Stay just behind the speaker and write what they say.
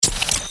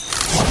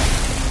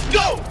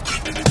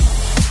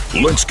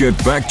Let's get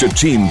back to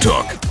Team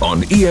Talk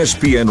on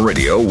ESPN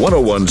Radio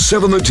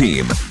 101.7 The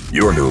Team,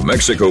 your New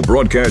Mexico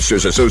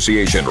Broadcasters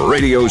Association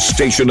radio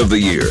station of the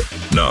year.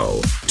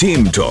 Now,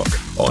 Team Talk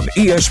on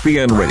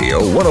ESPN Radio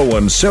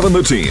 101.7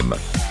 The Team.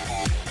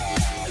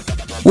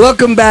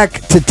 Welcome back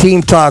to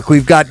Team Talk.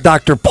 We've got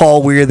Dr.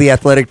 Paul Weir, the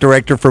athletic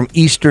director from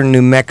Eastern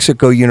New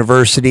Mexico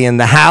University, in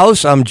the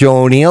house. I'm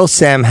Joe O'Neill,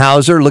 Sam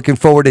Hauser. Looking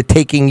forward to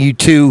taking you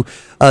to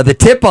the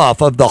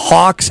tip-off of the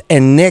Hawks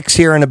and Knicks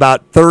here in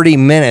about 30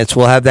 minutes.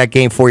 We'll have that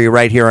game for you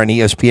right here on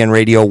ESPN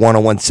Radio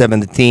 101.7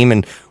 The Team.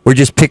 And we're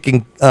just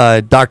picking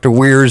Dr.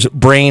 Weir's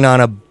brain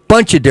on a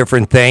bunch of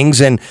different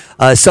things, and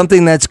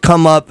something that's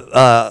come up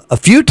a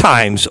few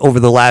times over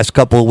the last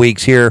couple of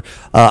weeks here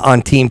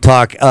on Team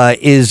Talk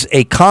is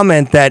a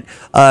comment that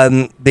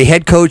the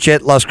head coach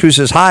at Las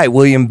Cruces High,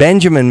 William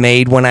Benjamin,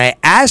 made when I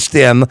asked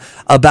him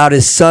about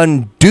his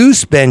son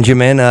Deuce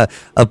Benjamin, a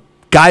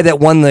guy that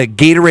won the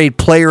Gatorade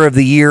Player of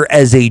the Year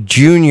as a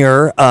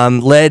junior,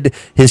 led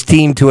his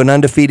team to an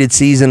undefeated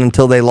season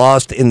until they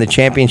lost in the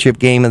championship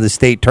game of the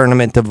state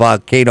tournament to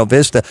Volcano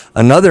Vista,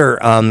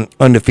 another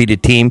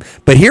undefeated team.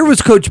 But here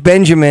was Coach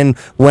Benjamin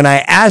when I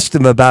asked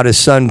him about his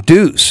son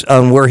Deuce,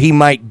 where he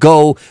might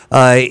go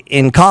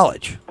in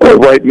college.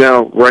 Right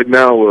now,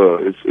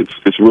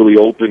 it's really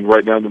open.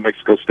 Right now, New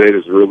Mexico State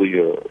has really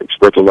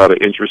expressed a lot of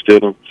interest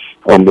in him.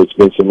 There's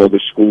been some other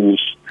schools,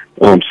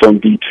 some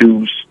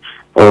D2s.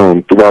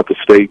 Throughout the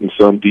state and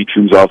some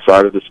D2s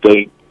outside of the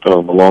state,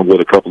 along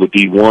with a couple of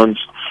D1s.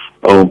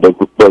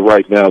 But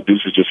right now,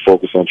 Deuce is just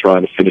focused on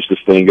trying to finish this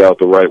thing out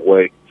the right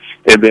way.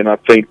 And then I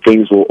think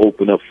things will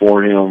open up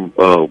for him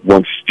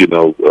once,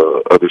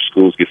 other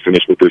schools get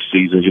finished with their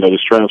seasons.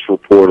 This transfer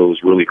portal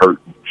is really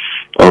hurting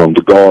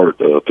the guard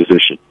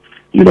position.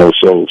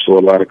 So a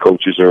lot of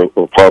coaches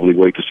will probably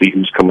wait to see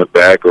who's coming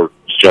back or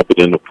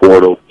jumping in the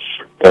portal.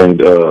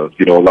 And, a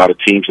lot of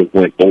teams have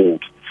went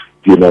bold,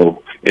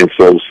 and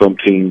so some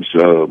teams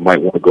might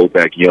want to go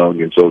back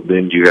young, and so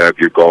then you have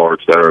your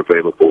guards that are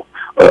available,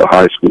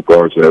 high school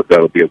guards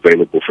that'll be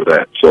available for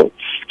that. So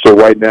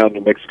right now,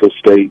 New Mexico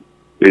State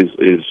is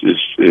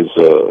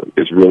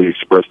really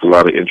expressed a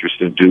lot of interest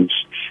in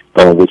Deuce,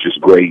 which is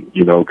great,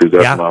 because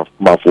that's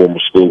my former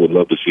school. Would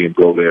love to see him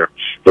go there,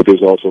 but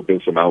there's also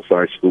been some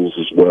outside schools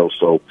as well.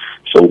 So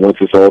once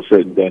it's all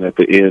said and done at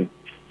the end,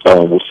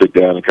 we'll sit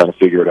down and kind of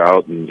figure it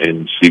out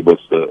and see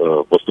what's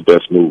the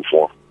best move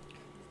for him.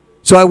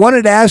 So I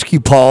wanted to ask you,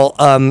 Paul,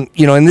 and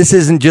this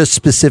isn't just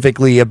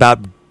specifically about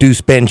Deuce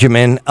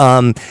Benjamin.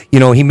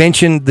 He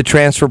mentioned the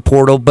transfer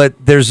portal, but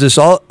there's this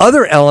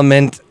other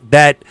element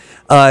that,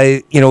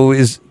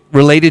 is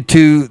related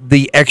to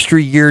the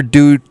extra year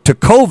due to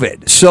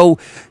COVID.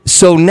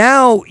 So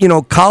now,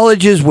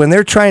 colleges, when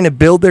they're trying to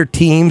build their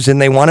teams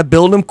and they want to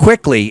build them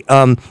quickly,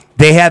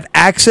 they have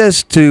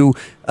access to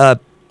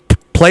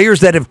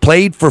players that have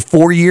played for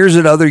 4 years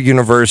at other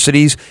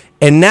universities,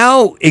 and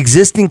now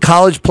existing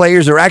college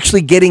players are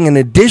actually getting an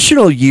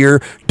additional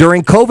year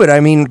during COVID.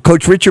 I mean,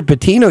 Coach Richard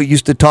Pitino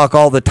used to talk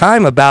all the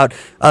time about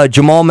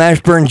Jamal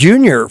Mashburn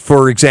Jr.,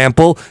 for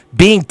example,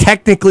 being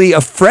technically a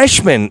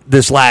freshman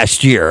this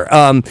last year.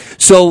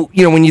 So,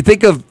 when you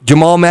think of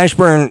Jamal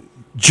Mashburn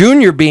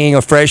Jr. being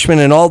a freshman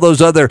and all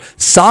those other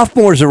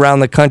sophomores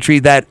around the country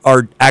that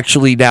are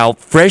actually now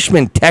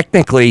freshmen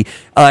technically,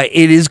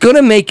 it is going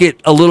to make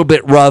it a little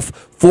bit rough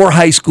for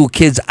high school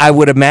kids, I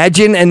would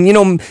imagine. And,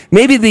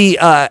 maybe the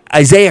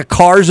Isaiah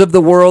Carrs of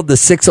the world, the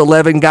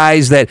 6'11"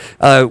 guys that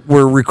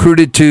were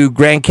recruited to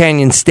Grand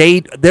Canyon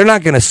State, they're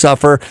not going to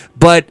suffer.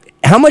 But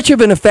how much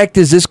of an effect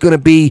is this going to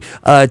be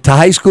to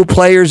high school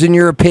players, in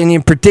your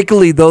opinion,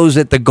 particularly those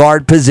at the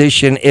guard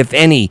position, if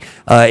any,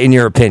 in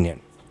your opinion?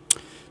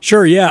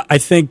 Sure, yeah. I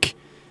think,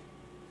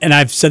 and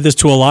I've said this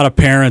to a lot of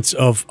parents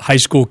of high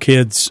school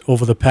kids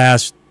over the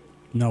past,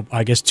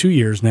 2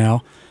 years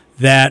now,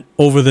 that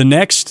over the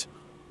next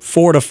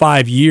 4 to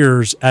 5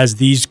 years, as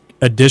these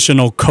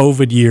additional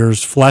COVID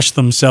years flesh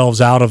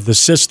themselves out of the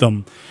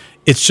system,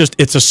 it's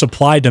a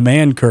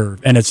supply-demand curve,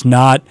 and it's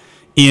not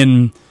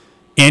in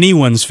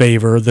anyone's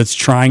favor that's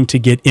trying to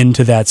get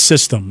into that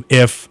system.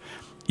 If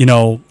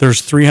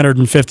there's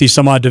 350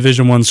 some odd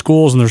Division I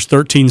schools and there's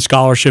 13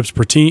 scholarships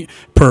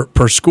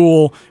per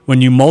school.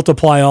 When you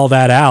multiply all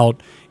that out,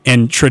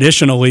 and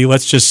traditionally,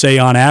 let's just say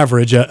on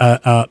average,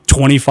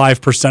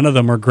 25% of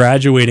them are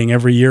graduating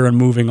every year and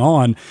moving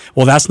on.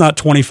 Well, that's not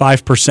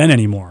 25%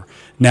 anymore.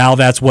 Now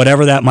that's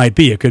whatever that might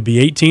be. It could be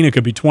 18, it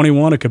could be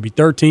 21, it could be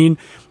 13.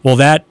 Well,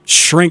 that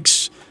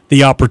shrinks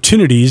the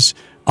opportunities,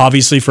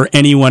 obviously, for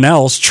anyone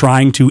else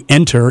trying to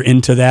enter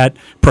into that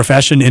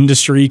profession,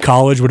 industry,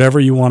 college, whatever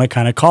you want to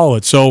kind of call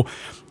it. So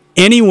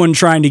anyone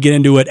trying to get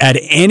into it at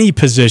any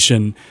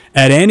position,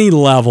 at any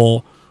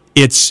level,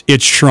 it's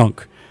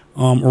shrunk.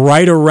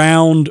 Right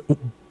around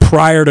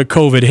prior to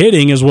COVID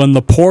hitting is when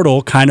the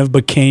portal kind of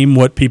became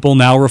what people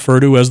now refer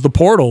to as the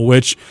portal,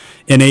 which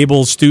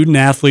enables student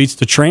athletes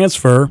to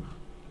transfer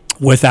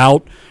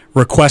without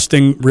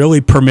requesting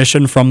really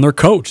permission from their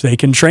coach. They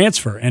can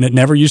transfer, and it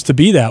never used to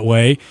be that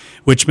way,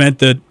 which meant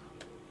that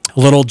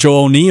little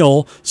Joe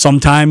O'Neill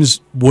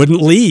sometimes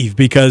wouldn't leave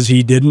because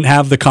he didn't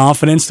have the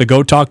confidence to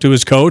go talk to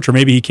his coach, or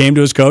maybe he came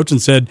to his coach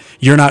and said,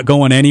 "You're not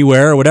going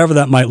anywhere," or whatever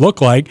that might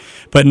look like.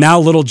 But now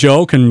little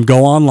Joe can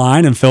go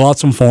online and fill out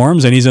some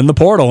forms, and he's in the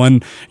portal,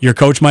 and your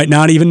coach might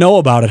not even know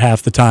about it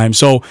half the time.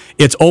 So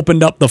it's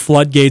opened up the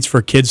floodgates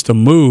for kids to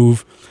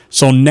move.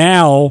 So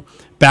now,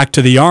 back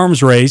to the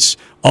arms race,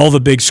 all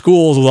the big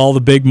schools with all the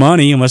big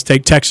money, and let's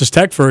take Texas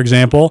Tech, for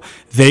example,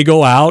 they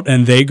go out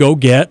and they go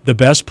get the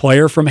best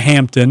player from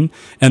Hampton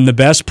and the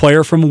best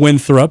player from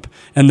Winthrop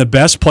and the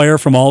best player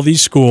from all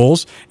these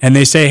schools, and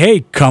they say,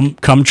 hey,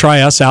 come try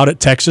us out at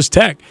Texas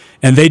Tech.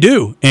 And they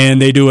do, and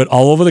they do it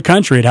all over the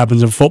country. It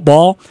happens in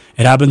football,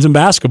 it happens in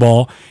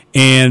basketball,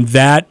 and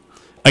that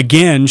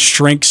again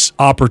shrinks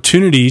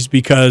opportunities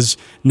because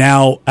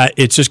now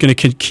it's just going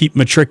to keep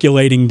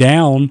matriculating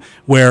down,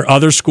 where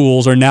other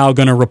schools are now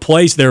going to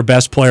replace their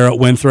best player at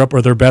Winthrop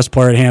or their best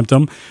player at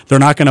Hampton. They're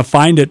not going to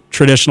find it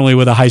traditionally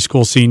with a high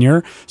school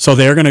senior, so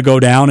they're going to go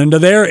down into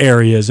their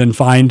areas and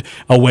find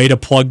a way to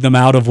plug them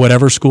out of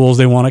whatever schools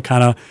they want to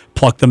kind of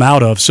pluck them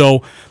out of.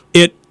 So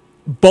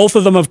both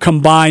of them have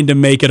combined to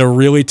make it a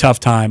really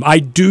tough time. I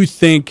do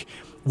think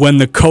when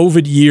the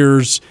COVID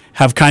years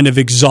have kind of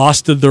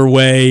exhausted their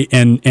way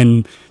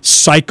and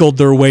cycled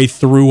their way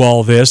through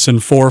all this in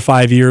 4 or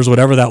 5 years,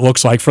 whatever that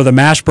looks like, for the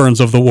Mashburns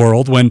of the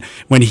world,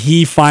 when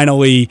he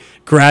finally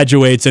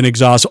graduates and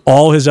exhausts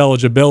all his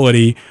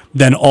eligibility,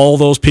 then all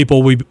those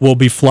people will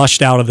be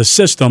flushed out of the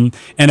system,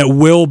 and it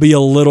will be a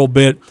little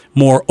bit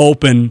more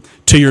open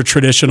to your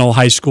traditional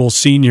high school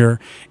senior.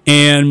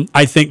 And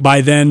I think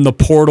by then the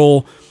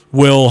portal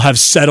will have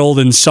settled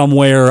in some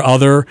way or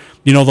other.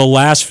 The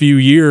last few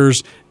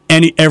years,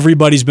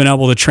 everybody's been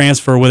able to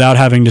transfer without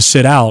having to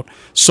sit out.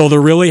 So there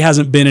really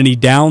hasn't been any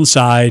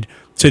downside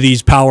to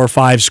these Power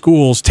 5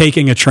 schools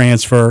taking a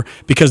transfer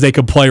because they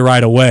could play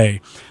right away.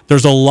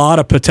 There's a lot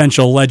of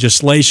potential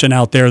legislation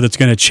out there that's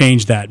going to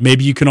change that.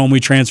 Maybe you can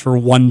only transfer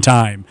one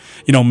time.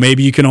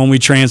 Maybe you can only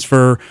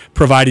transfer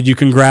provided you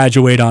can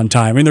graduate on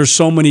time. I mean, there's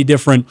so many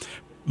different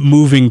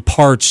moving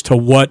parts to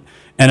what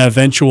an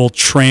eventual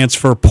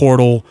transfer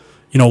portal,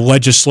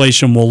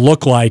 legislation will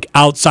look like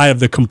outside of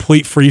the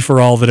complete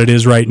free-for-all that it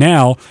is right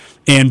now.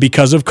 And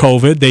because of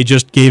COVID, they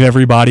just gave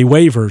everybody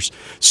waivers.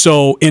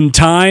 So in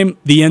time,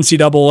 the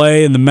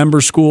NCAA and the member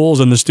schools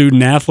and the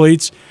student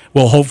athletes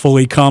will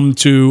hopefully come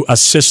to a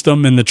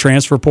system in the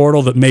transfer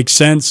portal that makes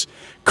sense.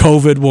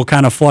 COVID will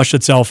kind of flush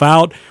itself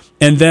out.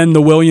 And then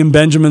the William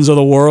Benjamins of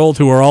the world,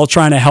 who are all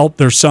trying to help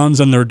their sons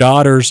and their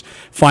daughters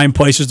find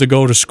places to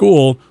go to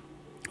school,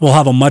 we'll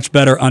have a much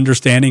better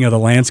understanding of the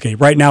landscape.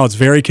 Right now, it's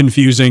very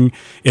confusing.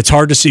 It's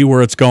hard to see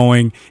where it's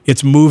going.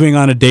 It's moving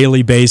on a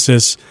daily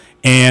basis.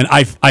 And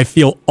I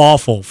feel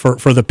awful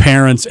for the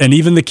parents and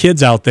even the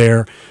kids out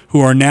there who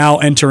are now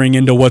entering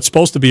into what's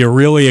supposed to be a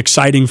really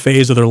exciting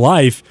phase of their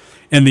life,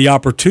 and the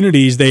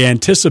opportunities they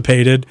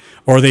anticipated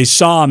or they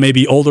saw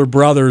maybe older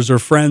brothers or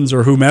friends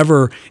or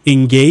whomever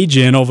engage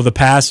in over the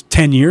past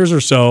 10 years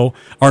or so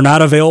are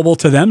not available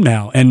to them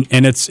now. And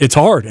it's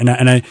hard,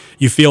 and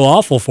you feel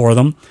awful for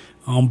them.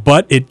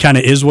 But it kind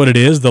of is what it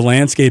is. The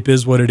landscape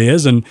is what it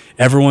is, and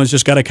everyone's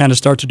just got to kind of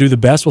start to do the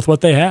best with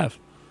what they have.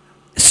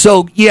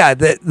 So, yeah,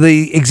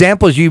 the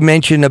examples you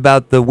mentioned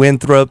about the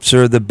Winthrops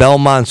or the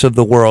Belmonts of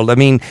the world, I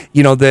mean,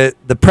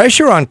 the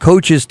pressure on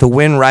coaches to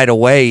win right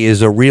away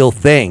is a real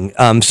thing.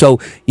 So,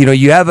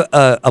 you have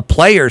a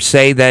player,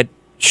 say, that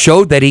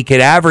showed that he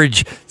could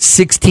average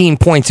 16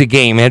 points a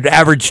game. It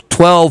averaged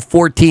 12,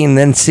 14,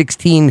 then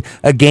 16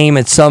 a game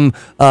at some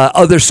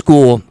other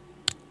school.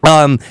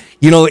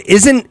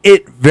 Isn't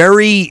it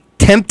very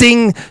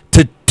tempting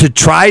to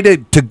try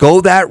to go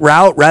that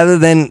route rather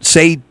than,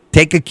 say,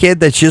 take a kid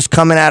that's just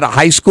coming out of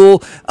high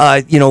school,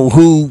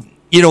 who,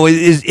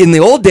 is in the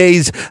old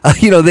days,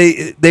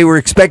 they were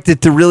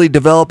expected to really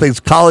develop as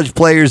college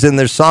players in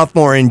their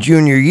sophomore and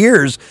junior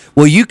years.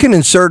 Well, you can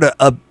insert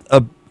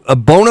a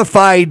bona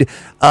fide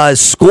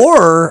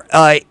scorer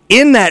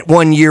in that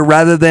 1 year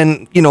rather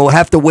than,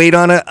 have to wait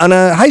on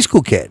a high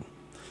school kid.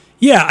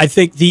 Yeah, I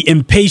think the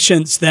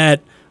impatience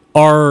that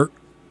our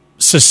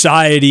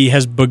society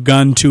has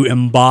begun to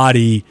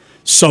embody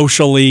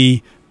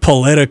socially,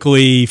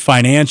 politically,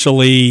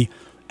 financially,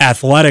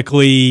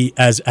 athletically,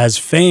 as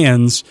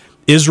fans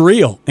is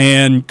real.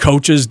 And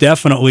coaches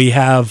definitely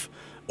have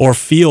or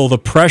feel the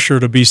pressure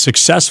to be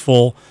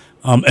successful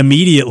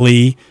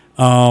immediately,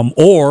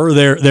 or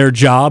their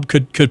job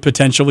could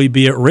potentially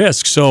be at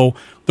risk. So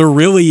there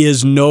really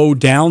is no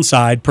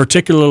downside,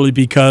 particularly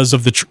because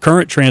of the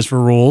current transfer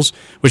rules,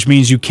 which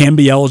means you can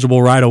be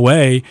eligible right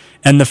away,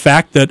 and the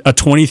fact that a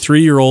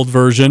 23-year-old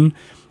version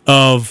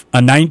of a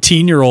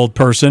 19-year-old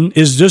person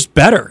is just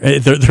better.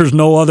 There's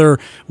no other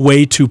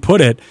way to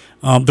put it.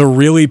 The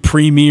really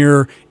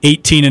premier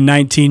 18 and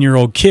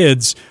 19-year-old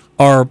kids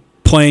are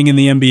playing in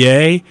the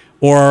NBA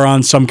or are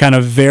on some kind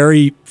of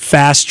very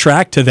fast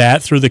track to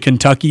that through the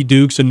Kentucky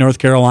Dukes and North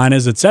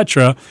Carolinas,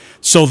 etc.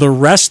 So the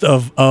rest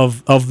of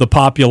the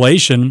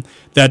population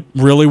that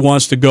really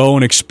wants to go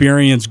and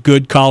experience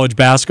good college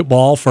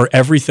basketball for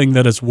everything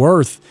that it's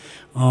worth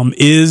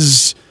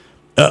is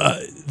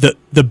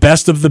the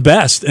best of the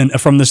best, and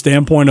from the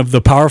standpoint of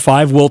the Power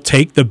Five, will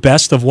take the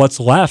best of what's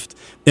left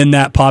in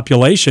that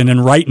population.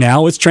 And right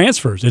now, it's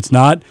transfers. It's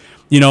not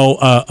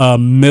a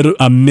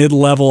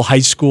mid-level high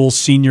school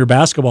senior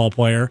basketball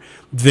player.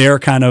 They're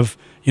kind of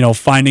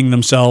finding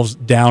themselves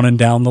down and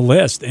down the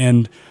list.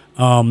 And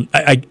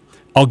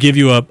I'll give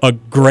you a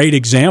great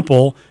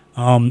example.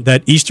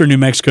 That Eastern New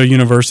Mexico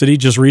University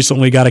just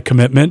recently got a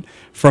commitment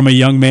from a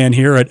young man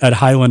here at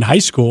Highland High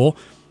School.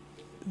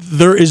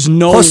 There is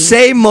no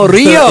Jose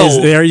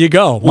Murillo. There you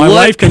go. My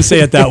wife can say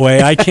it that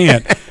way. I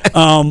can't.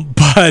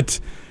 But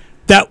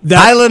that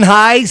Highland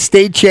High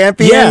state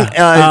champion,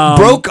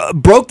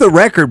 broke the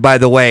record, by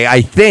the way,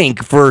 I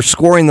think, for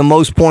scoring the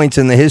most points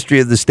in the history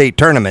of the state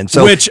tournament.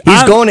 So which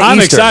he's going to I'm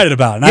Eastern. Excited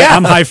about. Yeah.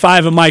 I'm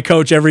high-fiving my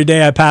coach every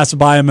day I pass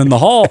by him in the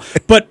hall.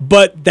 But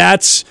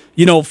that's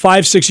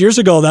 5-6 years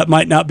ago, that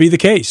might not be the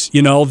case.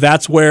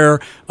 That's where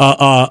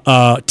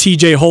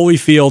TJ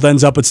Holyfield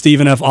ends up at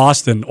Stephen F.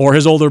 Austin, or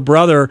his older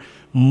brother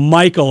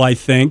Michael, I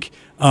think,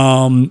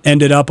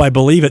 ended up, I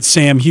believe, at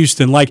Sam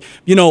Houston.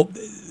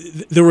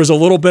 There was a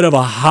little bit of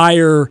a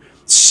higher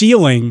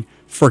ceiling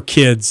for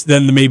kids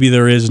than maybe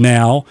there is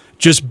now,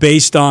 just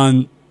based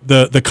on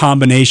the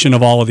combination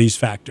of all of these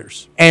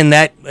factors. And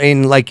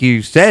like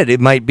you said,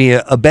 it might be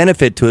a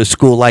benefit to a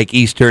school like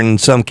Eastern in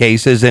some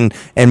cases, and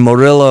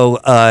Murillo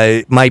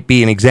might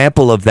be an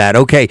example of that.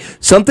 Okay,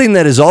 something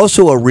that is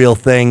also a real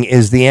thing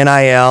is the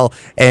NIL,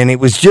 and it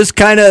was just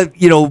kind of,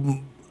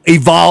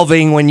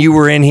 evolving when you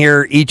were in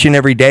here each and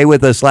every day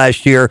with us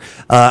last year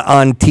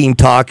on Team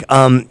Talk.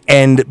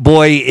 And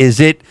boy,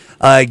 is it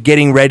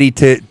getting ready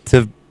to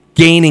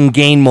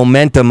gain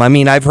momentum. I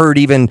mean, I've heard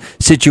even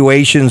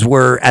situations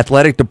where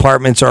athletic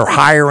departments are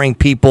hiring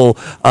people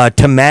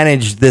to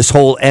manage this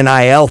whole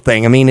NIL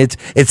thing. I mean,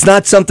 it's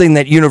not something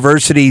that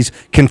universities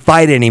can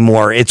fight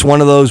anymore. It's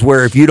one of those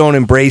where if you don't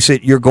embrace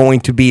it, you're going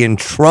to be in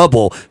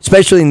trouble,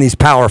 especially in these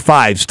Power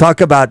Fives.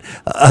 Talk about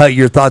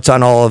your thoughts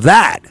on all of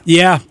that.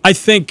 Yeah, I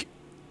think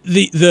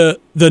the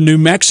New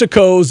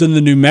Mexicos and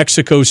the New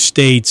Mexico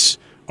states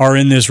are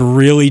in this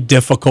really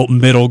difficult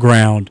middle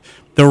ground.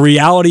 The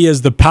reality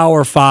is the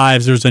Power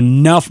Fives, there's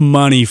enough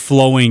money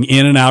flowing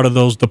in and out of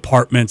those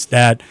departments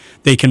that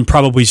they can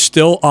probably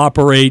still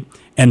operate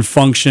and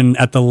function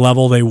at the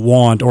level they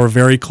want or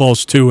very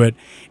close to it,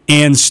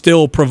 and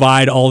still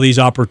provide all these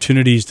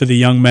opportunities to the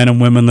young men and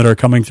women that are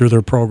coming through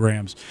their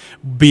programs,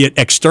 be it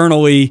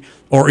externally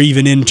or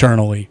even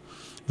internally.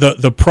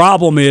 The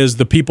problem is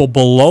the people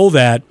below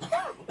that,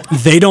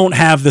 they don't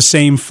have the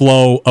same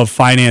flow of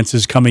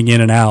finances coming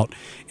in and out,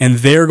 and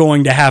they're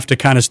going to have to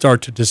kind of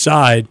start to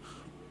decide,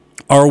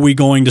 are we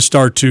going to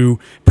start to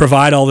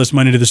provide all this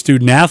money to the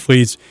student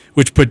athletes,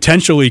 which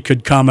potentially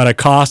could come at a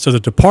cost to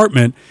the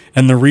department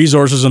and the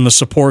resources and the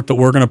support that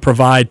we're going to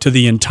provide to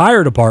the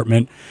entire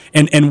department?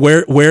 And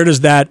where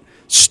does that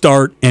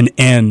start and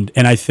end?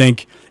 And I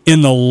think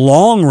in the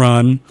long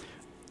run,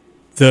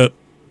 the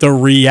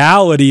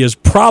reality is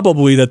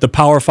probably that the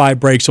Power Five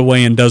breaks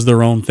away and does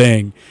their own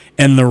thing.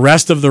 And the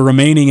rest of the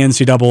remaining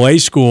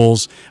NCAA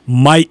schools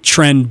might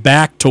trend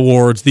back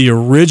towards the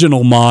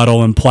original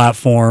model and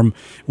platform,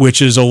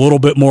 which is a little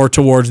bit more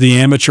towards the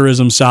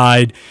amateurism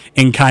side,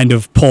 and kind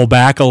of pull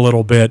back a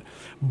little bit.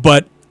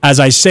 But as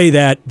I say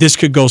that, this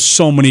could go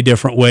so many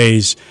different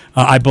ways.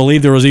 I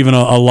believe there was even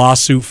a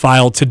lawsuit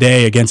filed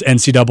today against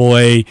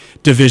NCAA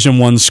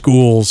Division I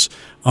schools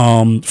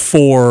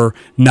for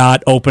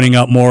not opening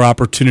up more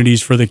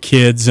opportunities for the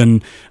kids,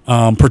 and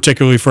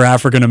particularly for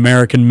African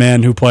American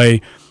men who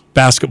play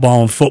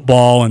basketball and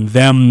football, and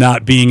them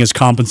not being as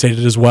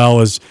compensated as well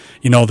as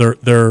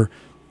they're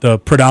the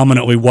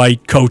predominantly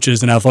white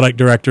coaches and athletic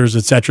directors,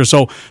 et cetera.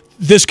 So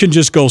this can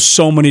just go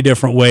so many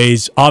different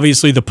ways.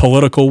 Obviously, the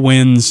political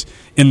winds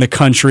in the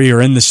country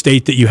or in the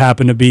state that you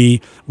happen to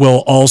be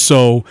will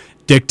also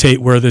dictate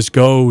where this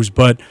goes.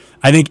 But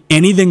I think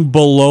anything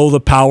below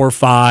the Power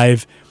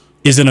Five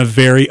is in a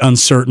very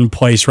uncertain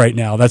place right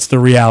now. That's the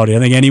reality. I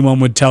think anyone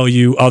would tell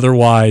you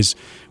otherwise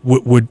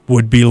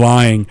would be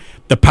lying.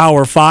 The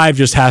Power Five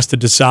just has to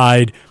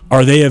decide,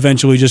 are they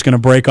eventually just going to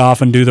break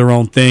off and do their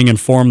own thing and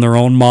form their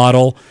own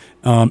model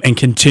and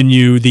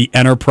continue the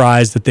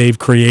enterprise that they've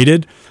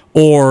created?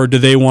 Or do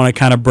they want to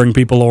kind of bring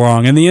people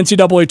along? And the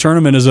NCAA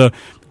tournament is a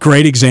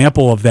great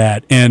example of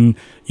that. And,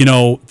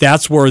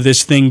 that's where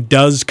this thing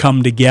does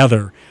come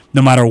together.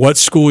 No matter what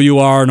school you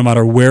are, no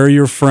matter where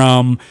you're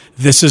from,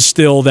 this is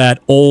still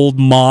that old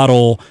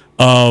model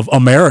of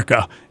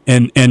America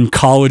and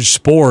college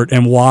sport,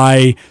 and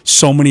why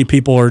so many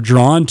people are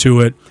drawn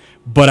to it.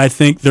 But I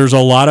think there's a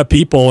lot of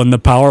people in the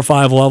Power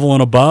Five level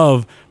and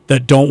above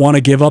that don't want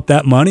to give up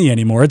that money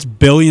anymore. It's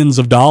billions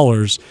of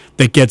dollars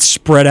that get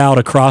spread out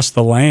across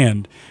the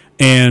land.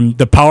 And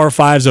the Power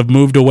Fives have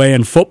moved away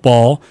in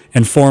football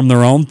and formed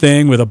their own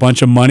thing with a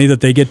bunch of money that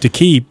they get to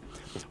keep.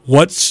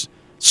 What's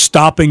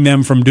stopping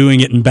them from doing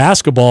it in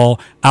basketball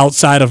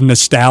outside of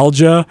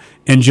nostalgia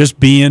and just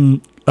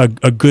being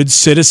a good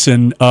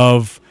citizen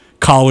of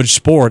college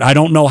sport? I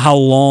don't know how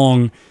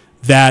long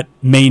that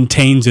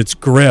maintains its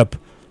grip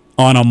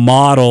on a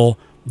model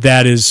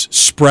that is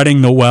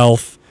spreading the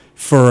wealth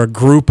for a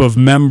group of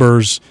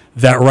members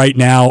that right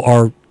now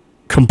are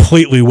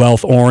completely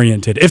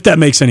wealth-oriented, if that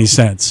makes any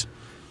sense.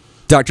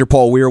 Dr.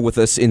 Paul Weir with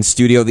us in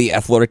studio, the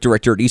athletic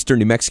director at Eastern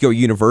New Mexico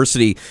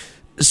University.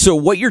 So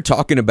what you're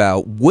talking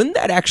about, wouldn't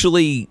that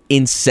actually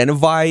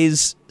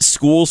incentivize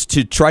schools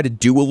to try to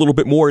do a little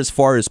bit more as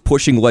far as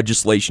pushing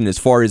legislation, as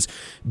far as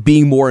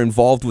being more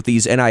involved with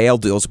these NIL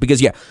deals?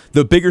 Because, yeah,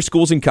 the bigger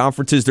schools and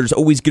conferences, there's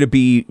always going to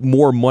be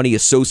more money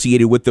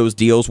associated with those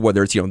deals,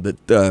 whether it's,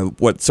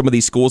 what some of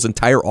these schools'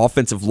 entire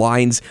offensive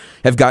lines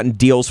have gotten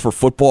deals for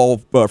football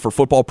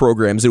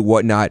programs and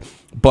whatnot.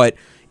 But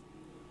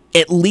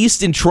at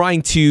least in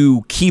trying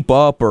to keep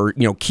up or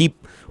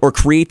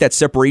create that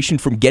separation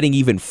from getting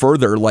even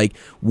further, like,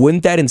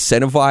 wouldn't that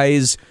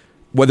incentivize,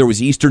 whether it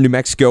was Eastern New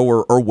Mexico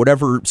or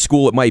whatever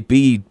school it might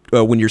be,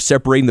 when you're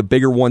separating the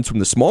bigger ones from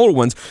the smaller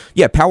ones?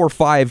 Yeah, Power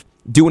 5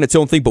 doing its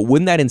own thing, but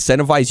wouldn't that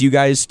incentivize you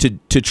guys to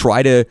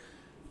try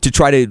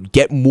to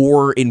get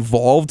more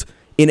involved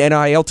in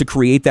NIL, to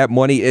create that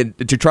money and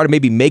to try to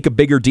maybe make a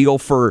bigger deal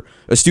for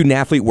a student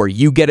athlete where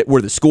you get it,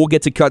 where the school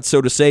gets a cut,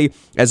 so to say,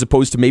 as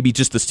opposed to maybe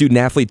just the student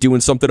athlete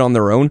doing something on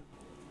their own?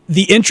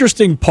 The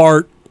interesting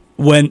part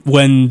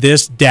when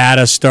this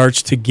data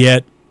starts to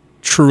get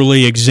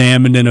truly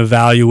examined and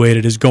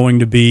evaluated is going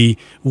to be,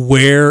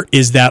 where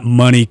is that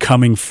money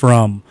coming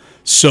from?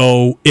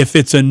 So if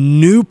it's a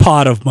new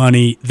pot of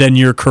money, then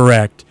you're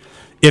correct.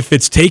 If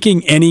it's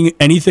taking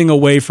anything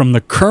away from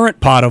the current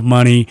pot of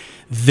money,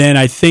 then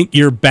I think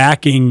you're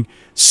backing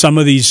some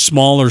of these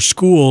smaller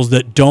schools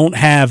that don't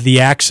have the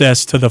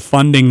access to the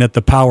funding that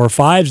the Power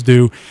Fives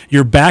do.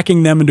 You're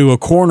backing them into a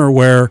corner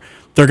where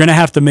they're going to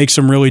have to make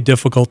some really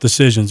difficult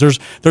decisions.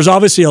 There's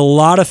obviously a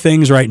lot of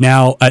things right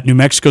now at New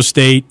Mexico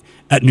State,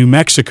 at New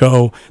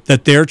Mexico,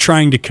 that they're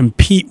trying to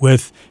compete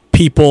with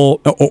people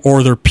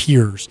or their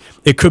peers.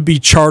 It could be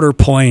charter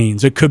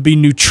planes. It could be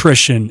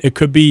nutrition. It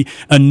could be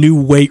a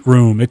new weight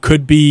room. It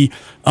could be,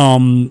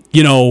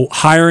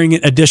 hiring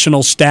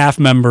additional staff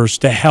members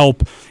to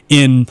help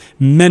in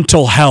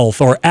mental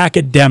health or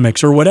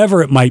academics or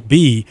whatever it might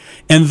be.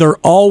 And they're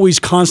always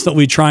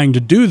constantly trying to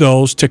do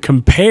those to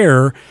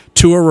compare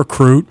to a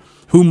recruit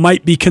who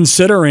might be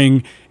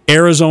considering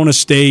Arizona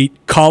State,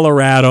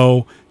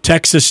 Colorado,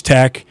 Texas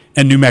Tech,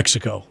 and New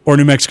Mexico or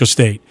New Mexico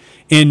State.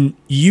 And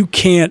you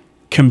can't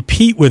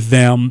compete with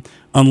them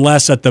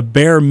unless at the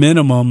bare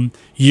minimum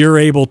you're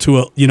able to,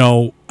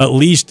 at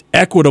least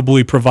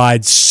equitably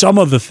provide some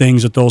of the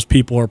things that those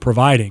people are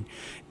providing.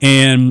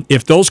 And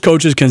if those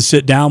coaches can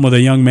sit down with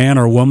a young man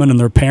or woman and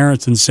their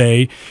parents and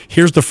say,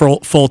 here's the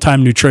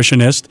full-time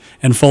nutritionist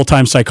and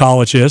full-time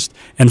psychologist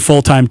and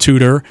full-time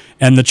tutor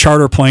and the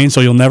charter plane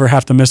so you'll never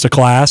have to miss a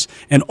class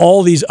and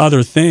all these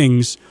other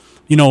things,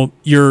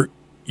 you're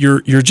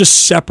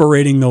just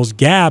separating those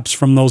gaps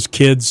from those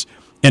kids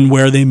and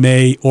where they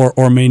may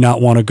or may not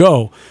want to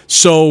go.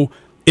 So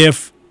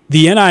if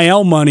the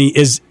NIL money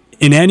is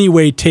in any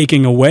way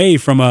taking away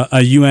from a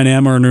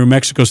UNM or a New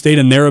Mexico State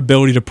and their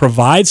ability to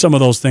provide some of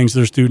those things to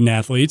their student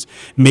athletes,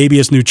 maybe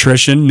it's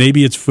nutrition,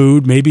 maybe it's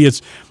food, maybe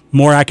it's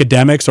more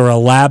academics or a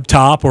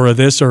laptop or a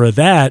this or a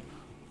that,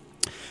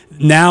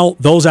 now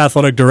those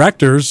athletic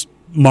directors,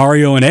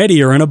 Mario and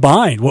Eddie, are in a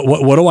bind.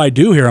 What do I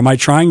do here? Am I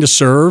trying to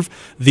serve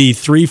the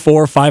 300,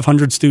 400,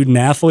 500 student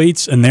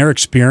athletes and their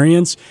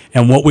experience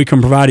and what we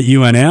can provide at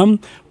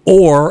UNM?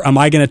 Or am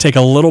I going to take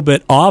a little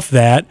bit off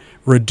that,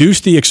 reduce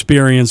the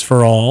experience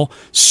for all,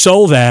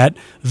 so that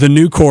the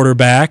new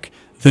quarterback,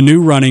 the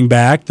new running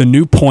back, the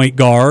new point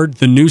guard,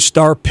 the new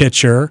star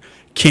pitcher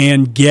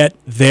can get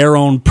their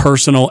own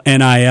personal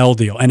NIL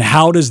deal? And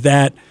how does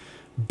that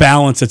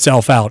balance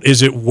itself out?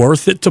 Is it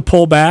worth it to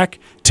pull back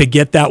to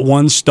get that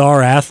one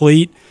star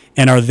athlete?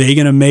 And are they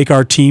going to make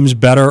our teams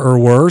better or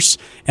worse?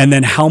 And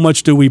then how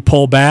much do we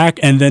pull back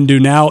and then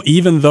do now,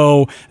 even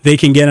though they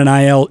can get an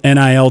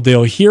NIL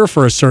deal here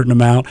for a certain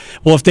amount?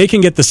 Well, if they can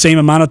get the same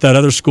amount at that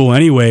other school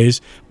anyways,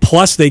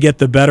 plus they get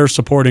the better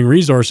supporting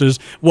resources,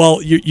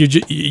 well,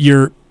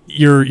 you're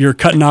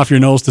cutting off your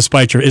nose to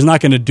spite your. It's not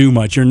going to do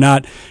much. You're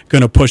not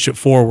going to push it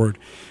forward.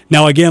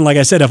 Now, again, like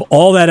I said, if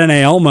all that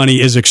NIL money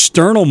is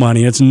external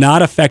money, it's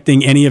not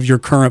affecting any of your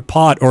current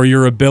pot or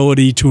your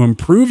ability to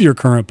improve your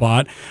current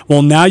pot,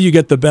 well, now you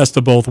get the best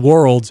of both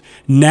worlds.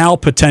 Now,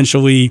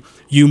 potentially,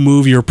 you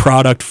move your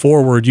product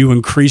forward, you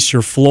increase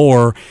your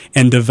floor,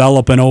 and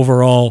develop an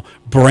overall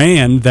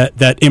brand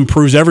that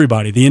improves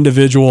everybody, the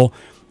individual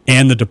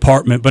and the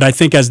department. But I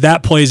think as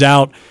that plays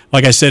out,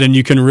 like I said, and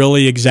you can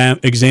really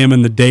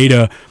examine the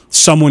data,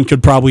 someone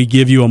could probably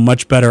give you a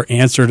much better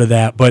answer to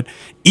that. But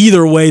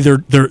either way,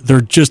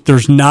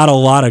 there's not a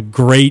lot of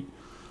great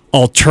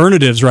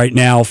alternatives right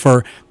now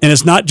and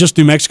it's not just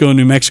New Mexico and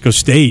New Mexico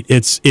State.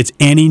 It's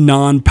any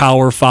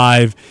non-Power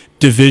 5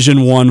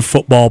 Division I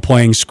football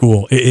playing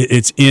school.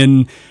 It's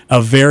in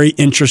a very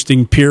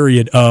interesting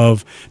period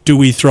of, do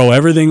we throw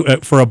everything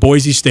for a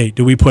Boise State?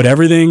 Do we put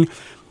everything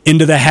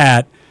into the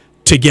hat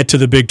to get to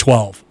the Big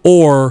 12?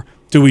 Or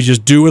do we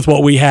just do with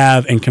what we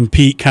have and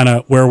compete kind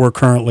of where we're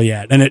currently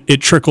at? And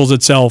it trickles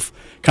itself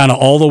kind of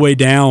all the way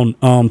down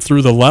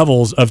through the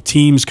levels of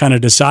teams kind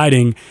of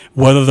deciding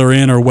whether they're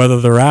in or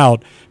whether they're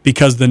out,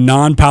 because the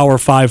non-Power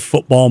 5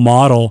 football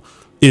model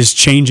is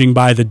changing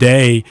by the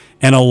day,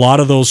 and a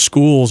lot of those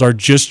schools are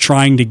just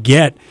trying to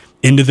get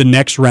into the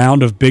next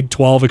round of Big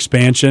 12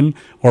 expansion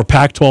or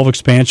Pac-12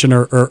 expansion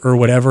or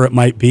whatever it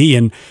might be.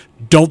 And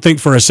don't think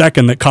for a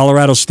second that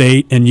Colorado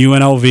State and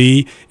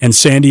UNLV and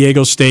San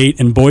Diego State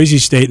and Boise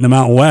State in the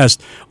Mountain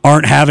West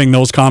aren't having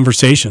those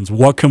conversations.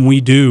 What can we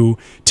do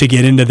to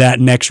get into that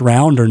next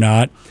round or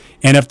not?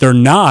 And if they're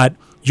not,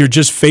 you're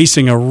just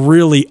facing a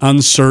really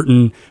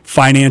uncertain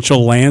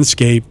financial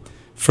landscape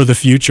for the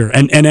future.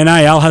 And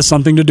NIL has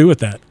something to do with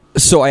that.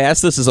 So I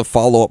asked this as a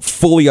follow-up,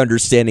 fully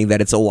understanding that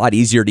it's a lot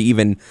easier to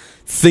even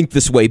think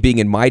this way being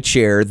in my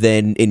chair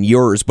than in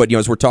yours. But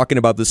as we're talking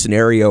about the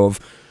scenario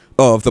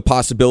of the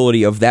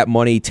possibility of that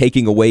money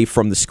taking away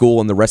from the school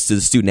and the rest of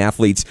the student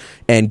athletes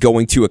and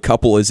going to a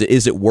couple, is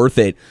it worth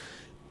it?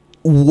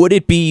 Would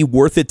it be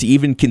worth it to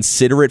even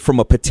consider it from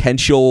a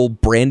potential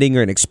branding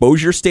or an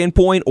exposure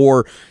standpoint?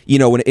 Or,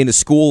 in a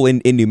school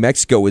in New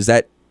Mexico, is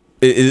that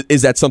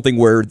something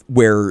where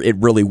it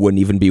really wouldn't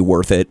even be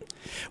worth it?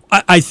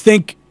 I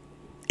think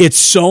it's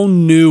so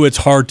new, it's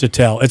hard to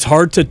tell. It's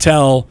hard to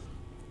tell,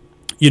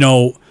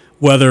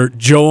 whether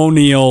Joe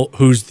O'Neill,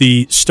 who's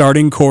the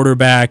starting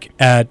quarterback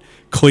at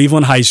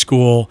Cleveland High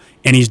School,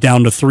 and he's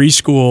down to 3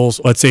 schools.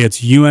 Let's say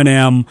it's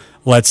UNM,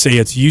 let's say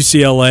it's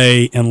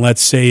UCLA, and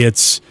let's say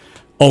it's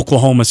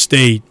Oklahoma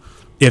State.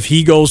 If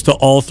he goes to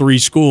all 3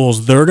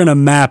 schools, they're going to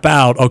map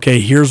out, okay,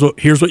 here's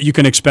what you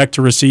can expect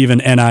to receive in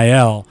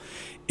NIL.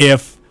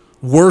 If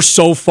we're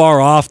so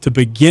far off to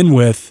begin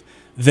with,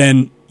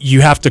 then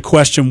you have to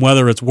question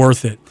whether it's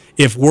worth it.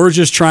 If we're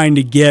just trying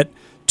to get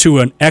to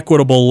an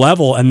equitable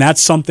level, and that's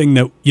something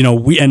that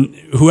we and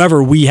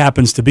whoever we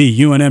happens to be,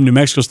 UNM, New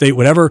Mexico State,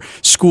 whatever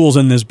schools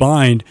in this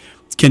bind,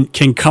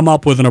 can come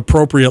up with an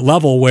appropriate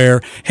level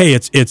where, hey,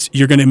 it's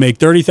you're going to make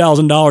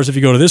 $30,000 if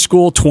you go to this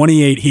school,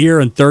 28 here,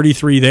 and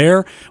 33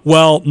 there.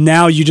 Well,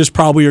 now you just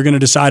probably are going to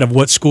decide of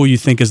what school you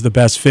think is the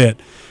best fit.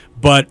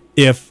 But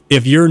if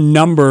your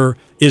number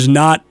is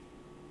not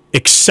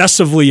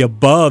excessively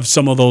above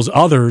some of those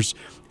others,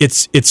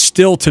 it's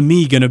still, to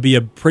me, going to be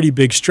a pretty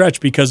big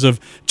stretch because of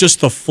just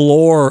the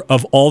floor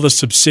of all the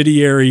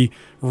subsidiary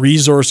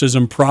resources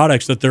and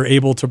products that they're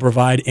able to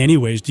provide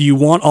anyways. Do you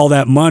want all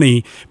that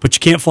money, but you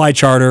can't fly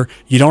charter?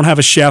 You don't have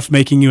a chef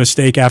making you a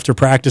steak after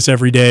practice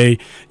every day.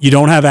 You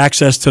don't have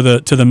access to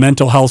the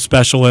mental health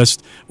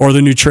specialist or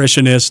the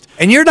nutritionist.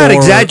 And you're not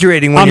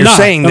exaggerating when you're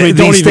saying don't these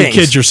even things.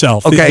 Kid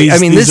yourself. Okay,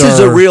 this is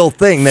a real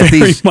thing. That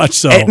very much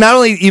so. Not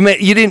only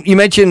you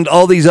mentioned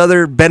all these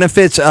other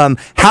benefits.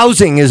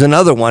 Housing is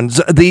another one.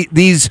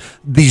 These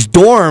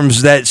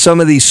dorms that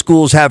some of these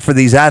schools have for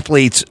these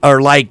athletes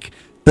are like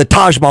the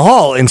Taj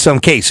Mahal in some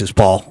cases,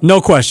 Paul.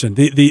 No question.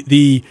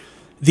 The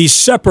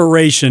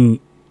separation,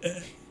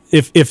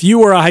 if you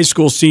were a high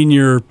school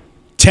senior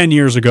 10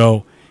 years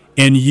ago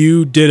and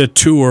you did a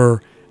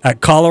tour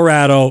at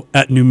Colorado,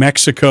 at New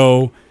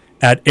Mexico,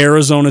 at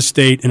Arizona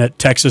State, and at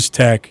Texas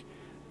Tech,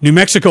 New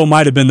Mexico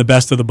might have been the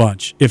best of the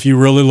bunch if you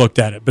really looked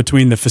at it,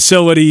 between the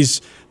facilities,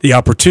 the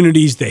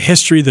opportunities, the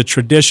history, the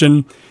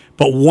tradition.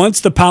 But once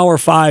the Power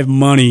 5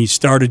 money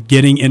started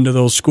getting into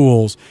those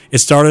schools, it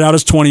started out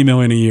as $20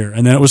 million a year,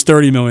 and then it was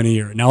 $30 million a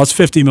year. Now it's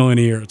 $50 million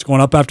a year. It's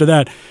going up after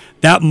that.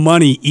 That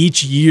money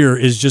each year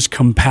is just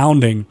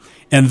compounding,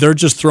 and they're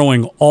just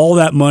throwing all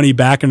that money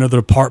back into the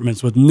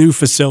departments with new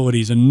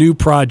facilities and new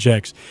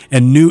projects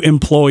and new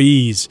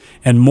employees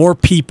and more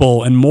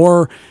people and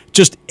more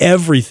just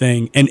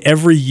everything. And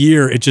every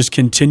year it just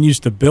continues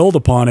to build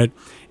upon it.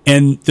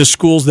 And the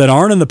schools that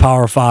aren't in the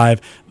Power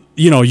 5,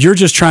 you're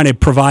just trying to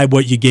provide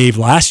what you gave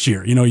last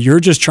year. You're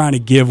just trying to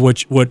give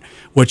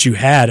what you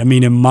had. I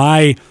mean, in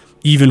my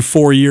even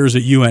 4 years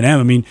at UNM,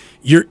 I mean,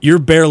 you're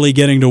barely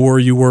getting to where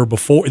you were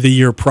before the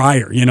year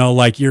prior.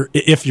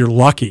 If you're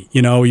lucky,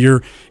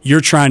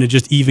 you're trying to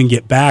just even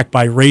get back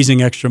by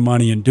raising extra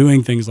money and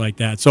doing things like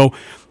that. So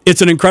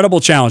it's an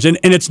incredible challenge, and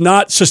it's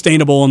not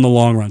sustainable in the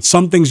long run.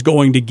 Something's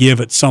going to give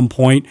at some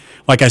point.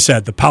 Like I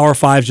said, the Power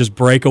 5s just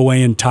break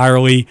away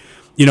entirely.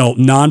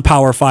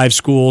 Non-Power 5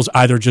 schools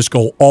either just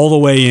go all the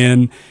way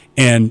in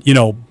and,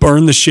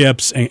 burn the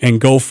ships and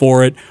go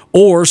for it,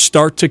 or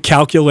start to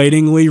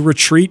calculatingly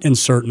retreat in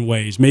certain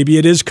ways. Maybe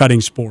it is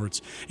cutting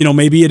sports.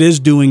 Maybe it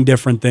is doing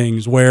different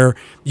things where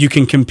you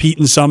can compete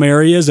in some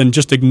areas and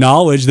just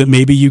acknowledge that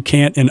maybe you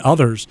can't in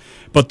others.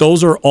 But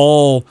those are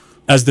all,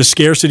 as the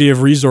scarcity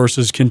of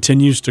resources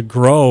continues to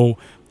grow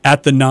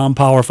at the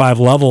non-Power 5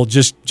 level,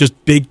 just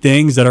big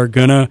things that are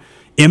going to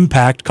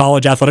impact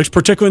college athletics,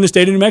 particularly in the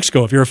state of New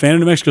Mexico. If you're a fan of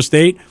New Mexico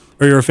State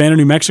or you're a fan of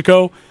New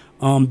Mexico,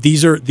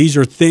 these are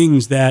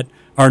things that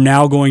are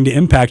now going to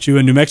impact you.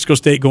 And New Mexico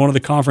State going to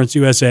the Conference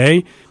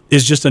USA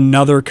is just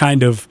another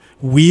kind of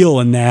wheel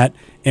in that.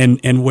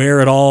 And where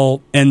it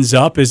all ends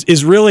up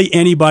is really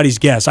anybody's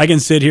guess. I can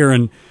sit here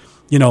and,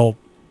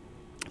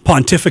 Paul,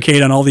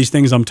 pontificate on all these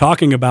things I'm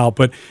talking about,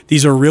 but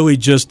these are really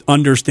just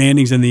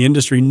understandings in the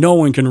industry. No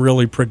one can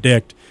really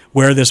predict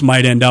where this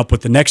might end up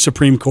with the next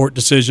Supreme Court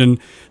decision,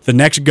 the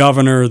next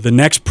governor, the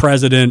next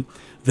president,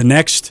 the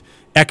next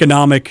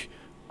economic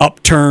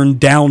upturn,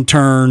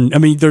 downturn. I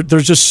mean,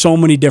 there's just so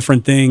many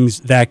different things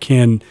that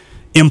can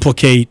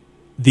implicate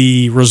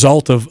the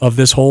result of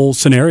this whole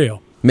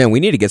scenario. Man,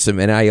 we need to get some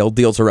NIL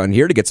deals around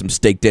here to get some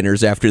steak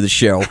dinners after the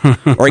show.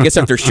 Or I guess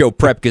after show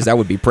prep, because that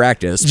would be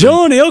practice.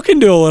 Joe O'Neill can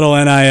do a little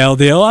NIL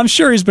deal. I'm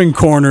sure he's been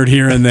cornered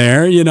here and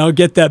there.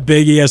 Get that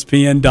big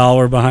ESPN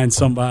dollar behind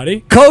somebody.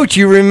 Coach,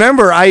 you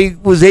remember I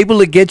was able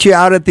to get you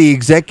out at the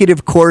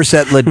executive course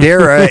at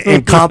Ladera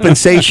in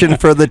compensation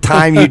for the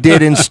time you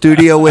did in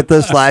studio with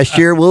us last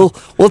year. We'll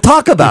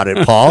talk about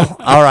it, Paul.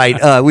 All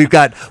right, we've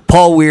got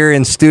Paul Weir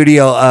in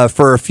studio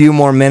for a few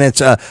more minutes.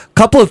 A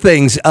couple of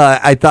things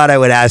I thought I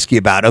would ask you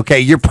about. Okay,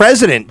 your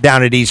president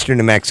down at Eastern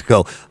New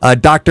Mexico,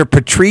 Dr.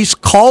 Patrice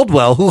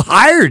Caldwell, who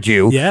hired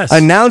you,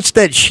 announced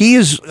that she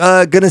is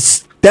going to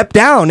step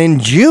down in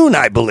June,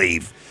 I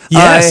believe.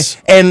 Yes,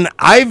 and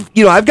I've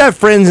got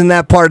friends in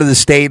that part of the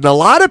state, and a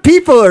lot of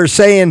people are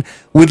saying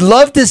we'd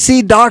love to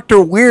see Dr.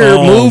 Weir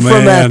move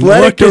from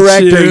athletic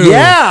director.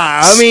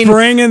 Yeah, I mean,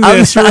 bringing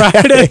this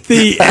right at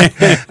the end.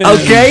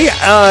 Okay,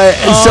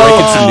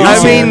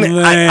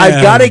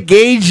 I've got to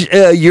gauge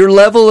your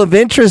level of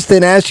interest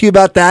and ask you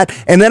about that,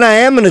 and then I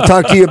am going to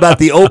talk to you about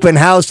the open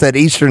house that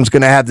Eastern's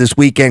going to have this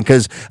weekend,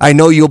 because I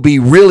know you'll be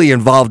really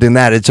involved in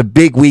that. It's a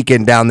big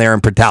weekend down there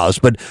in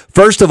Portales. But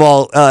first of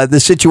all, the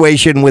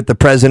situation with the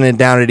president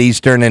down at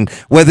Eastern, and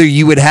whether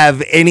you would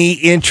have any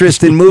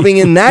interest in moving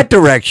in that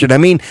direction. I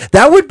mean,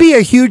 that would be a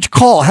huge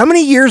call. How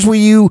many years were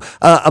you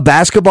a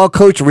basketball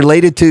coach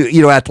related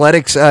to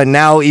athletics?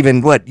 Now,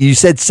 even what you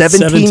said,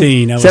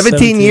 17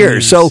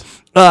 years. So.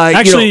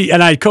 Actually,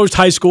 and I coached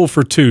high school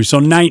for 2, so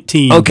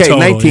 19. Okay, total,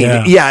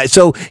 19. Yeah.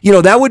 So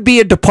that would be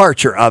a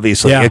departure,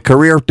 obviously, a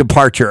career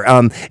departure.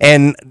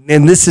 And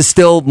this is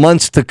still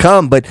months to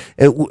come. But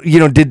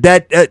did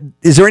that?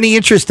 Is there any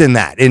interest in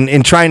that?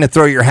 In trying to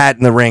throw your hat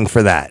in the ring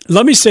for that?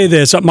 Let me say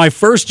this: my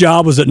first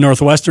job was at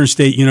Northwestern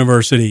State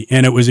University,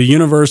 and it was a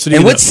university.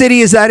 And what city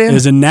is that in? It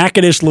was in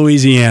Natchitoches,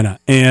 Louisiana,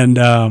 and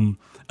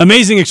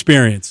amazing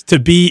experience to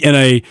be in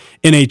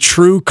a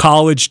true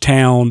college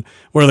town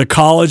where the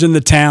college and the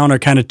town are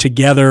kind of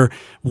together.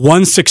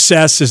 One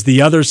success is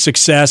the other's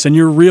success, and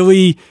you're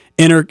really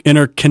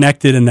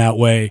interconnected in that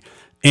way.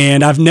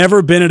 And I've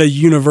never been at a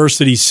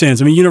university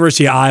since. I mean,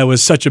 University of Iowa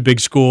is such a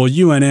big school.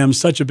 UNM,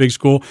 such a big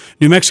school.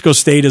 New Mexico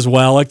State as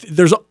well. Like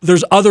there's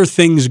other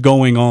things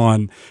going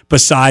on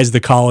besides the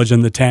college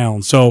and the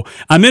town. So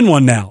I'm in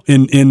one now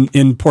in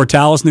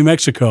Portales, New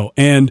Mexico.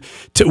 And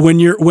when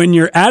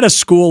you're at a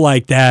school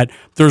like that,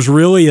 there's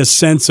really a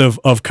sense of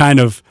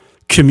kind of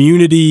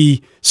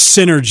community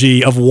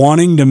synergy of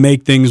wanting to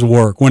make things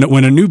work.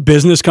 When a new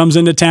business comes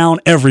into town,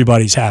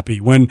 everybody's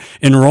happy. When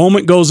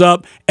enrollment goes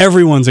up,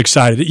 everyone's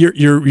excited.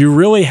 You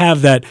really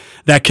have that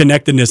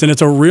connectedness, and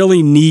it's a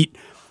really neat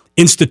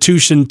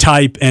institution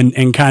type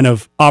and kind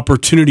of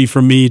opportunity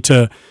for me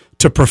to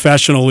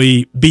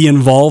professionally be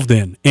involved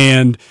in,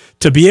 and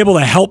to be able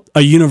to help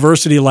a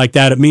university like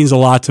that. It means a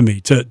lot to me.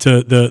 To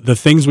the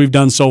things we've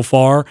done so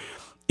far,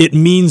 it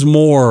means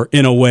more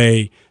in a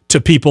way to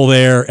people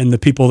there and the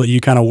people that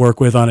you kind of work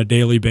with on a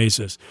daily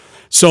basis.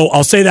 So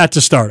I'll say that to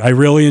start. I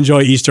really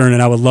enjoy Eastern,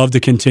 and I would love to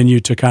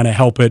continue to kind of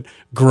help it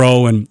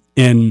grow and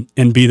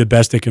be the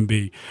best it can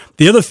be.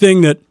 The other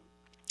thing that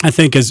I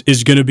think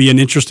is going to be an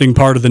interesting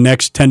part of the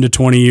next 10 to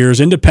 20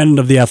 years, independent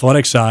of the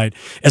athletic side,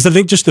 is I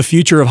think just the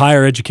future of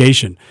higher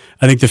education.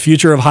 I think the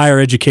future of higher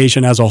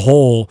education as a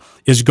whole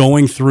is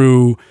going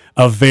through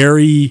a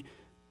very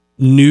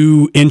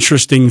new,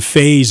 interesting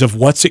phase of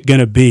what's it going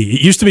to be.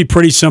 It used to be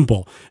pretty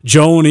simple.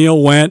 Joe O'Neill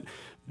went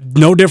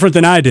no different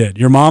than I did.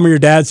 Your mom or your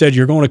dad said,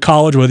 you're going to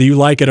college, whether you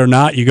like it or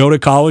not. You go to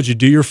college, you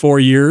do your 4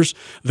 years.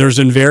 There's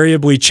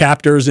invariably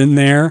chapters in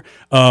there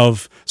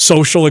of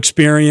social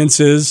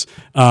experiences,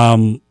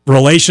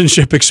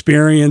 relationship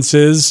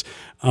experiences,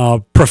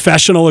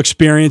 professional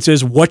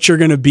experiences, what you're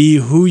going to be,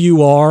 who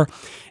you are.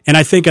 And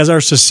I think as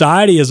our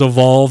society has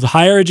evolved,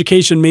 higher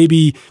education,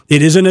 maybe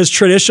it isn't as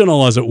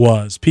traditional as it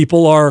was.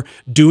 People are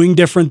doing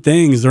different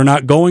things. They're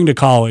not going to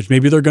college.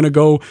 Maybe they're going to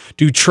go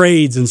do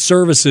trades and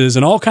services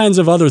and all kinds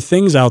of other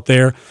things out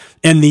there.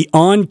 And the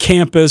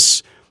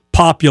on-campus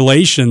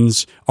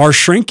populations are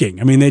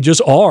shrinking. I mean, they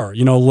just are.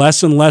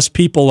 Less and less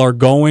people are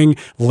going,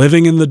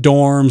 living in the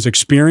dorms,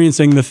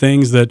 experiencing the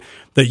things that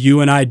you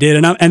and I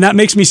did. And that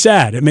makes me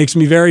sad. It makes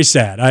me very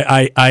sad.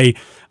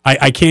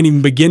 I can't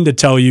even begin to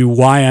tell you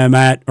why I'm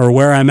at or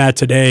where I'm at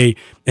today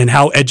and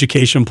how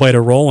education played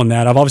a role in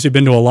that. I've obviously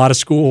been to a lot of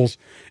schools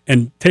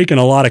and taken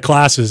a lot of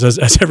classes,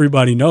 as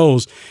everybody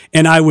knows,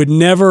 and I would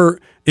never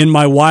in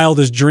my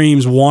wildest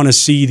dreams want to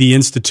see the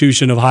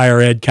institution of higher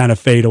ed kind of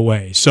fade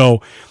away.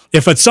 So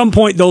if at some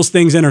point those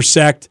things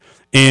intersect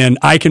and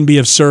I can be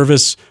of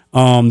service,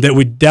 that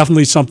would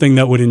definitely something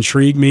that would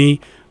intrigue me.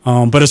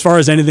 But as far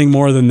as anything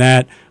more than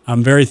that,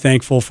 I'm very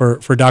thankful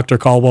for Dr.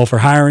 Caldwell for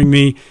hiring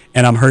me,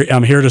 and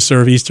I'm here to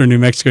serve Eastern New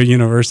Mexico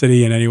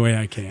University in any way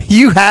I can.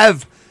 You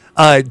have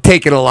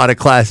taken a lot of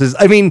classes.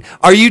 I mean,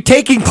 are you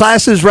taking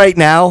classes right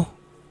now?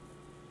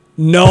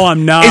 No,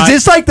 I'm not. Is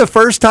this like the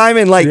first time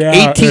in like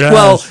 18?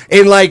 Well,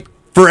 in like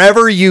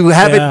forever you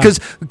haven't,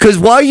 because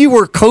while you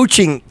were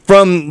coaching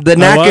from the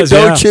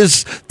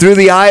Nacogdoches through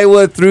the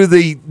Iowa, through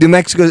the New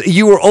Mexico,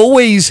 you were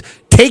always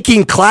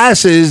taking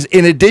classes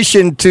in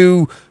addition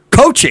to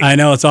coaching. I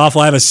know, it's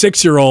awful. I have a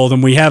 6-year-old,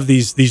 and we have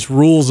these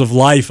rules of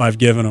life I've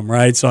given him,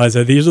 right? So I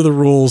said, these are the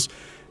rules.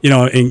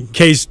 In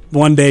case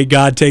one day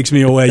God takes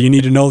me away, you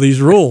need to know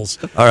these rules.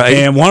 All right.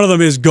 And one of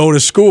them is go to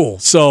school.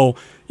 So,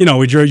 we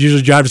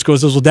usually drive to school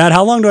and says, well, Dad,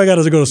 how long do I got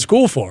to go to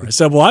school for? I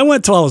said, well, I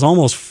went till I was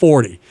almost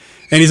 40.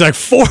 And he's like,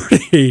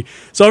 40?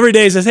 So every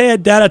day he says, hey,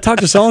 Dad, I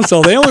talked to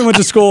so-and-so. They only went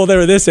to school when they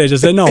were this age. I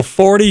said, no,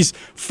 40's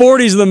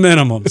the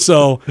minimum.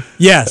 So,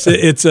 yes,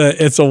 it's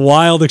a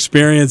wild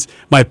experience.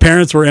 My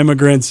parents were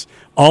immigrants.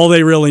 All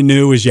they really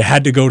knew is you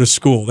had to go to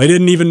school. They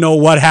didn't even know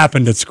what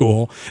happened at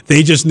school.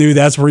 They just knew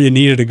that's where you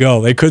needed to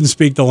go. They couldn't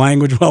speak the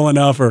language well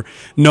enough or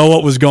know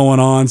what was going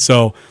on.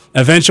 So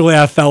eventually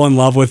I fell in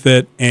love with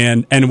it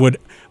and would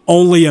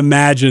only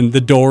imagine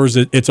the doors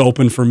it's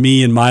opened for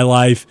me in my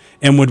life,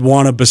 and would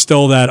want to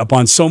bestow that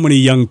upon so many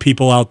young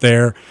people out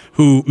there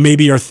who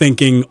maybe are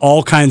thinking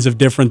all kinds of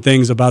different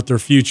things about their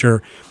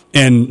future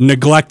and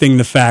neglecting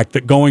the fact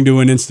that going to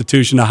an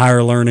institution of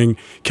higher learning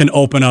can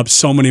open up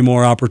so many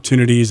more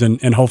opportunities,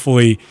 and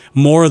hopefully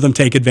more of them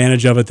take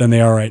advantage of it than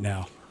they are right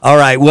now. All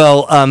right.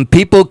 Well,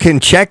 people can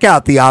check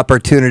out the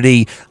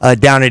opportunity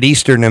down at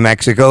Eastern New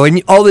Mexico,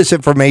 and all this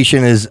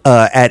information is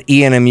at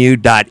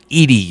enmu.edu.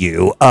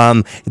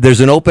 There's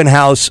an open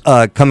house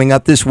coming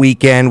up this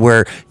weekend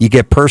where you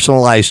get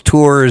personalized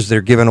tours.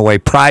 They're giving away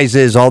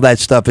prizes. All that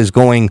stuff is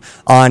going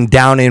on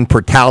down in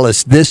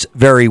Portales this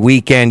very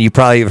weekend. You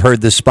probably have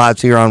heard the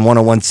spots here on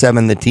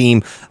 101.7 The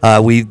Team.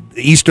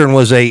 Eastern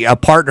was a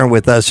partner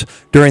with us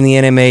during the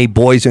NMA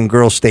Boys and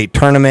Girls State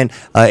Tournament.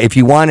 If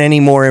you want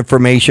any more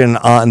information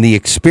on the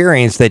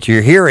experience that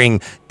you're hearing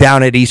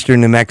down at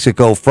Eastern New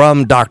Mexico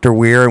from Dr.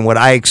 Weir and what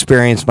I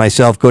experienced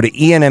myself, go to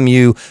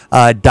enmu.edu.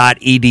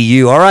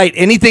 All right,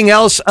 anything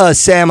else,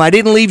 Sam? I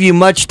didn't leave you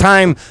much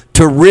time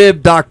to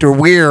rib Dr.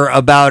 Weir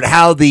about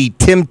how the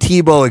Tim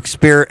Tebow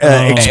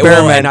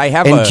experiment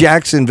in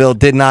Jacksonville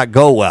did not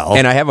go well.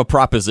 And I have a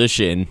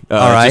proposition,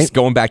 all right, just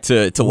going back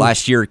to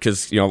last year,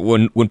 because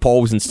when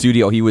Paul was in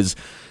studio, he was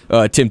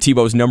Tim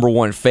Tebow's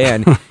 #1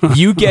 fan.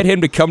 You get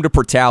him to come to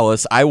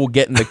Portales, I will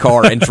get in the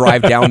car and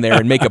drive down there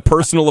and make a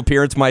personal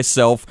appearance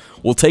myself.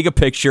 We'll take a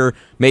picture,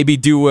 maybe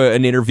do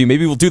an interview,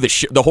 maybe we'll do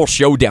the whole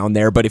show down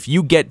there. But if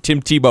you get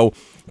Tim Tebow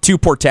to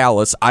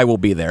Portales, I will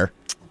be there.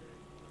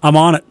 I'm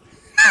on it.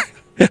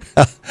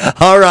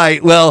 All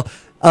right. Well,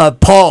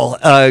 Paul,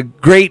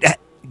 great guys,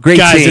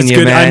 seeing it's you,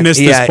 good. man. I miss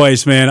this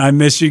place, man. I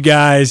miss you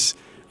guys.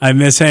 I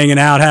miss hanging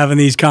out, having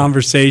these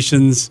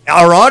conversations.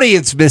 Our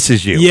audience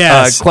misses you.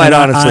 Yes, quite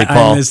honestly,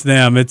 Paul. I miss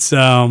them. It's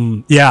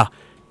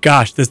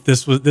gosh,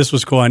 this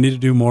was cool. I need to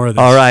do more of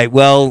this. All right.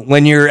 Well,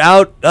 when you're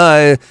out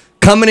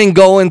coming and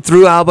going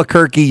through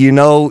Albuquerque, you're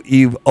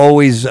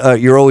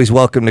always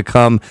welcome to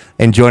come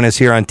and join us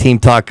here on Team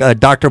Talk.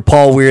 Dr.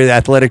 Paul Weir, the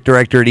athletic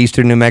director at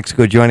Eastern New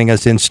Mexico, joining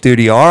us in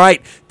studio. All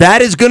right,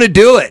 that is going to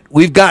do it.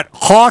 We've got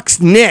Hawks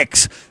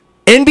Knicks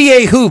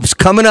NBA hoops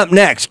coming up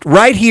next,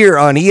 right here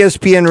on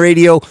ESPN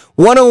Radio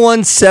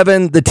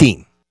 101.7 The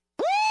Team.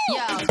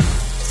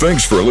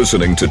 Thanks for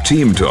listening to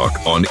Team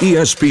Talk on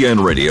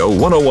ESPN Radio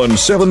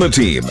 101.7 The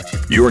Team,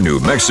 your New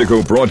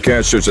Mexico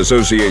Broadcasters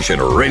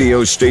Association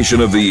radio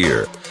station of the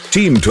year.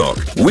 Team Talk,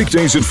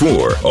 weekdays at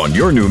 4 on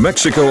your New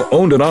Mexico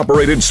owned and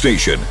operated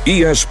station,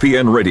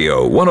 ESPN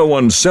Radio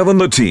 101.7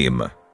 The Team.